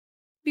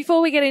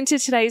Before we get into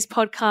today's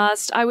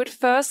podcast, I would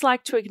first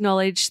like to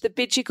acknowledge the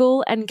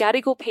Bidjigal and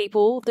Gadigal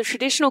people, the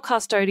traditional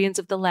custodians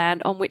of the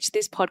land on which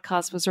this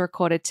podcast was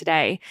recorded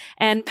today,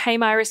 and pay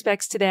my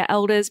respects to their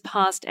elders,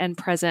 past and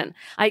present.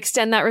 I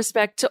extend that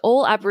respect to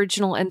all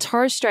Aboriginal and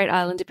Torres Strait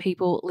Islander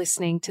people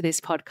listening to this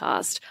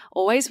podcast.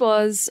 Always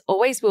was,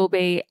 always will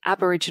be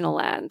Aboriginal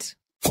land.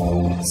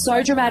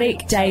 So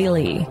Dramatic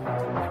Daily.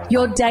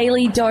 Your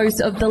daily dose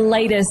of the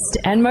latest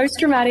and most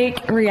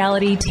dramatic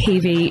reality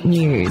TV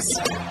news.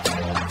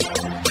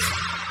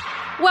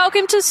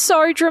 Welcome to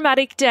So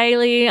Dramatic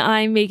Daily.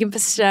 I'm Megan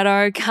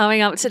Pistetto.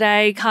 Coming up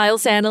today, Kyle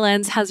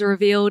Sandilands has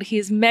revealed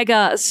his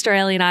mega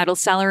Australian Idol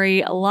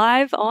salary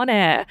live on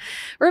air.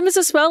 Rumours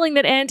are swirling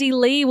that Andy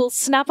Lee will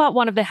snap up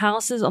one of the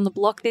houses on the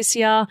block this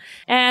year,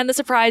 and the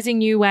surprising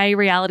new way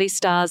reality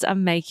stars are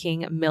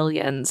making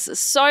millions.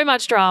 So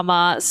much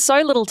drama,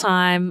 so little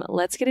time.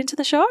 Let's get into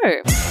the show.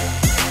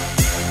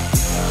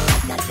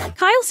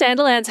 Kyle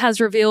Sandilands has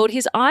revealed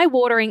his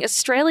eye-watering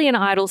Australian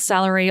Idol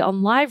salary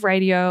on live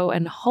radio,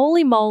 and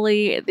holy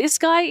moly, this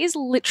guy is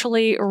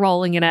literally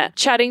rolling in it.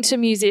 Chatting to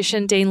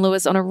musician Dean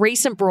Lewis on a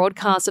recent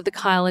broadcast of the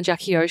Kyle and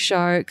Jackie O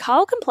show,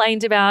 Kyle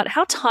complained about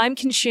how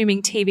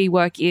time-consuming TV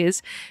work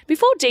is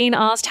before Dean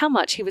asked how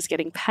much he was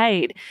getting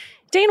paid.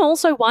 Dean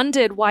also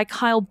wondered why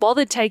Kyle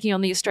bothered taking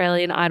on the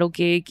Australian Idol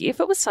gig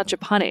if it was such a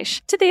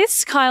punish. To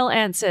this, Kyle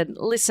answered,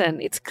 "Listen,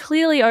 it's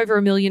clearly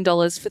over $1 million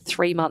for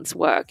 3 months'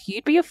 work.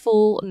 You'd be a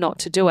fool not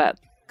to do it."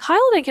 Kyle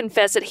then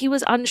confessed that he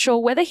was unsure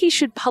whether he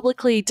should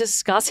publicly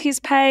discuss his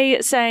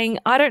pay, saying,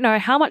 "I don't know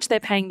how much they're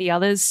paying the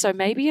others, so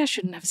maybe I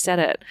shouldn't have said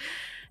it."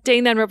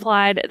 Dean then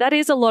replied, "That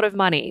is a lot of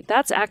money.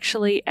 That's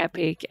actually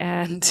epic,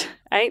 and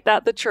ain't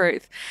that the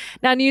truth?"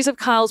 Now, news of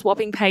Kyle's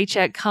whopping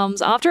paycheck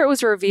comes after it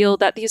was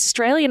revealed that the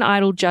Australian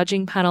Idol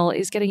judging panel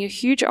is getting a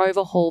huge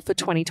overhaul for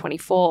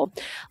 2024.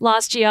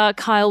 Last year,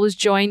 Kyle was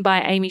joined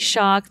by Amy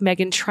Shark,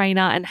 Meghan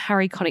Trainor, and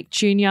Harry Connick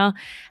Jr.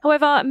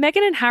 However,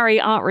 Meghan and Harry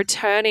aren't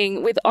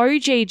returning, with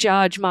OG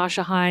judge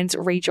Marsha Hines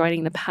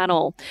rejoining the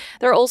panel.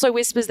 There are also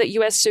whispers that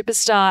US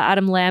superstar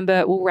Adam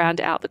Lambert will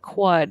round out the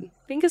quad.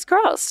 Fingers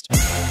crossed.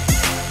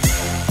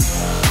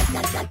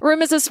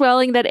 Rumours are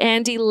swirling that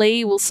Andy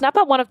Lee will snap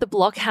up one of the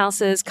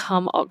blockhouses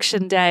come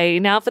auction day.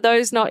 Now, for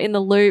those not in the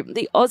loop,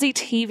 the Aussie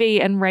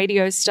TV and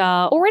radio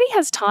star already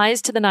has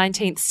ties to the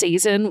 19th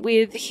season,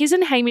 with his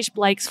and Hamish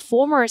Blake's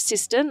former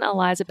assistant,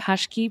 Eliza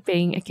Paschke,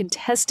 being a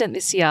contestant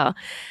this year.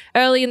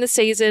 Early in the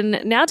season,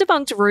 now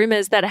debunked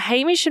rumours that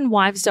Hamish and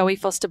wife Zoe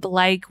Foster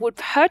Blake would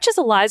purchase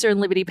Eliza and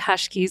Liberty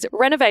Paschke's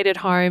renovated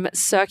home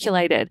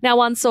circulated. Now,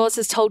 one source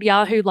has told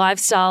Yahoo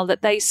Lifestyle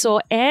that they saw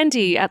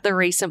Andy at the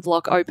recent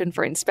block open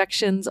for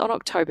inspections on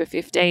October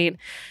 15.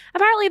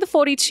 Apparently, the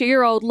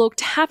 42-year-old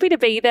looked happy to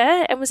be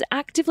there and was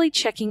actively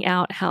checking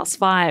out House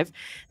 5.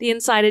 The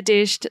insider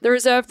dished, "The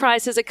reserve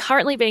prices are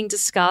currently being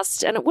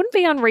discussed, and it wouldn't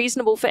be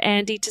unreasonable for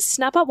Andy to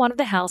snap up one of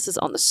the houses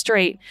on the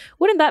street.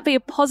 Wouldn't that be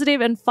a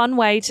positive and fun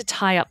way to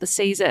tie up the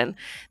season?"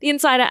 The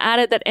insider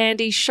added that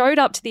Andy showed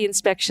up to the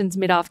inspections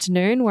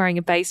mid-afternoon wearing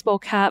a baseball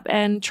cap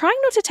and trying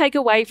not to take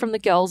away from the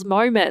girls'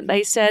 moment.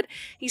 They said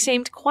he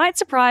seemed quite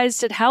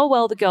surprised at how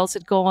well the girls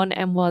had gone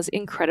and was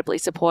incredibly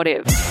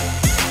supportive.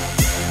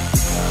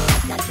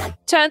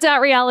 Turns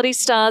out reality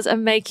stars are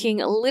making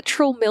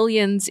literal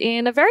millions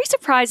in a very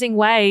surprising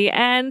way,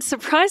 and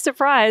surprise,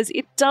 surprise,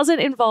 it doesn't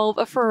involve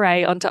a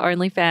foray onto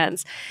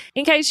OnlyFans.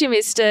 In case you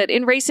missed it,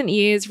 in recent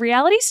years,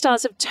 reality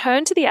stars have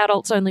turned to the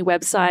adults-only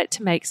website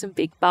to make some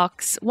big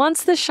bucks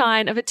once the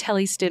shine of a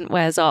telly stint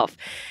wears off.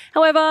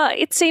 However,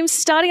 it seems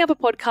starting up a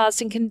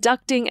podcast and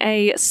conducting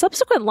a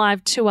subsequent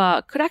live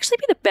tour could actually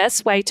be the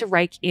best way to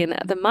rake in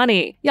the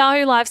money.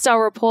 Yahoo Lifestyle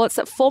reports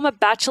that former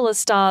Bachelor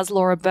stars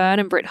Laura Byrne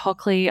and Britt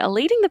Hockley are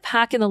leading the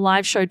pack in the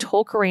live show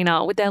talk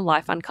arena with their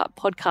Life Uncut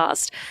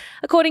podcast.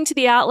 According to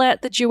the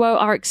outlet, the duo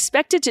are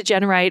expected to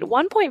generate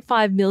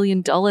 $1.5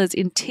 million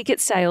in ticket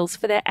sales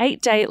for their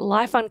 8-day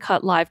Life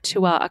Uncut live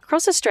tour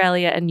across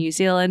Australia and New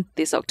Zealand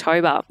this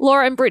October.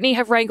 Laura and Brittany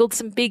have wrangled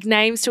some big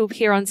names to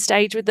appear on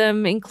stage with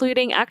them,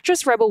 including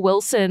actress Rebel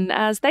Wilson,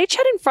 as they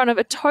chat in front of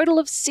a total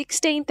of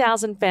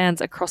 16,000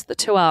 fans across the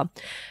tour.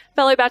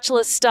 Fellow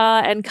Bachelor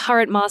star and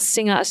current Masked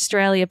Singer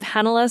Australia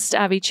panellist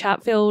Abby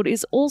Chatfield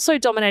is also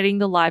dominating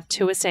the live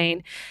tour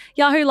scene.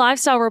 Yahoo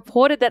Lifestyle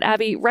reported that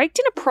Abby raked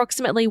in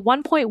approximately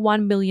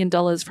 $1.1 million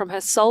from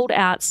her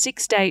sold-out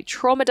 6-day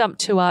Trauma Dump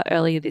tour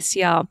earlier this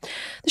year.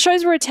 The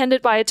shows were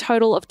attended by a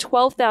total of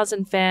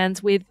 12,000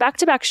 fans, with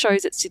back-to-back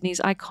shows at Sydney's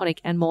iconic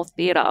Enmore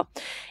Theatre.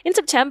 In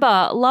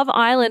September, Love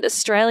Island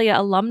Australia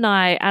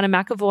alumni Anna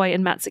McAvoy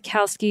and Matt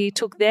Zukowski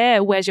took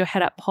their Where's Your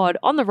Head At pod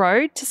on the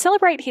road to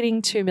celebrate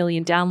hitting 2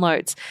 million downloads.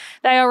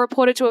 They are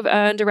reported to have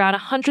earned around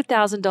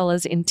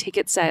 $100,000 in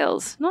ticket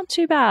sales. Not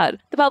too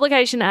bad. The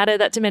publication added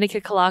that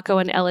Domenica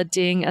Calarco and Ella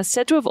Ding are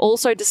said to have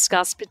also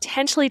discussed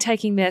potentially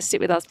taking their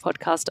Sit With Us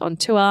podcast on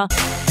tour.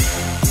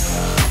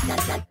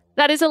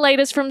 That is the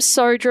latest from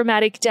So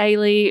Dramatic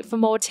Daily. For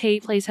more tea,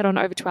 please head on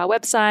over to our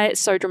website,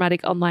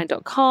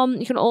 sodramaticonline.com.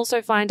 You can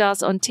also find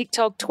us on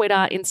TikTok,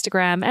 Twitter,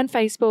 Instagram, and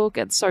Facebook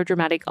at So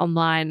Dramatic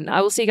Online.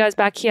 I will see you guys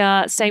back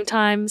here, same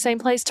time, same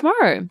place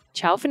tomorrow.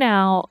 Ciao for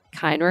now.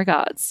 Kind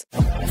regards.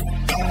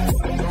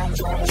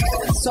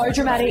 So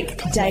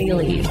Dramatic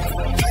Daily.